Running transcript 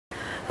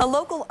A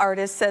local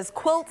artist says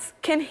quilts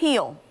can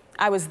heal.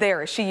 I was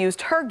there as she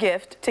used her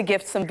gift to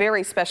gift some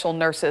very special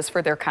nurses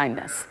for their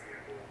kindness.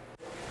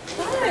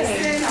 Hi.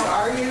 Kristen,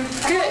 how are you?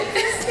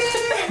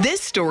 Good.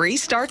 This story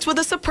starts with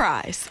a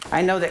surprise.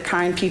 I know that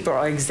kind people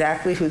are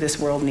exactly who this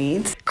world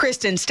needs.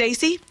 Kristen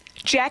Stacy,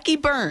 Jackie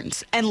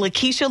Burns, and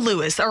Lakeisha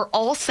Lewis are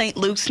all St.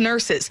 Luke's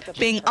nurses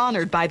being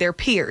honored by their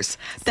peers.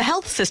 The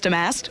health system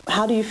asked,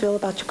 how do you feel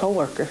about your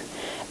coworker?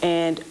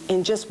 And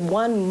in just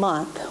 1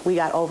 month, we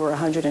got over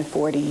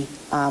 140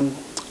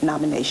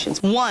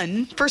 nominations.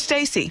 One for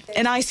Stacy,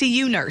 an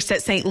ICU nurse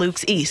at St.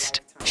 Luke's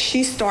East.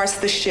 She starts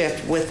the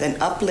shift with an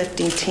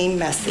uplifting team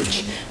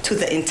message to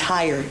the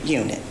entire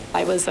unit.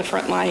 I was a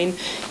frontline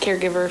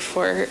caregiver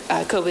for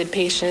COVID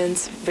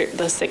patients,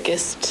 the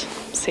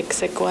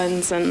sick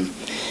ones, and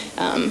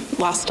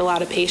lost a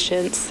lot of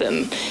patients.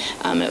 And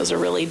it was a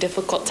really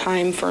difficult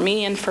time for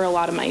me and for a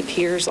lot of my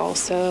peers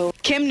also.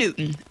 Kim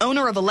Newton,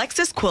 owner of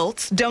Alexis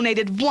Quilts,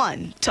 donated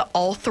one to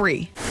all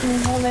three. Can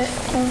you hold it?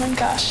 Oh my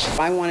gosh.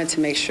 I wanted to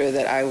make sure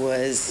that I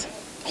was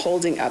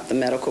holding up the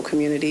medical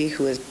community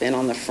who has been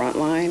on the front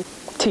line.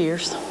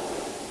 Tears.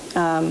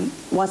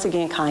 Once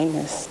again,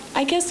 kindness.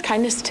 I guess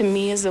kindness to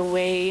me is a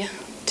way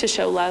to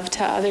show love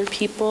to other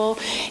people,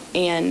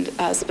 and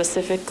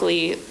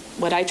specifically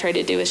what I try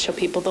to do is show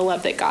people the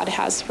love that God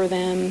has for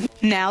them.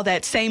 Now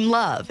that same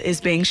love is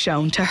being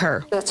shown to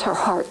her. It's her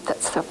heart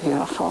that's so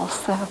beautiful,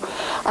 so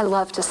I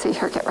love to see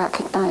her get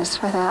recognized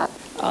for that.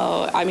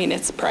 Oh, I mean,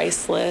 it's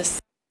priceless.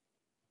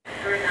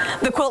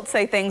 The quilts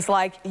say things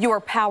like, you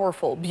are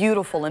powerful,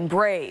 beautiful, and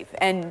brave,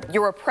 and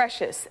you are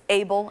precious,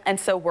 able, and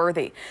so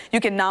worthy. You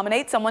can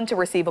nominate someone to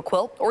receive a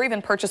quilt or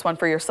even purchase one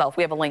for yourself.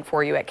 We have a link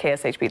for you at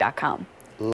kshb.com.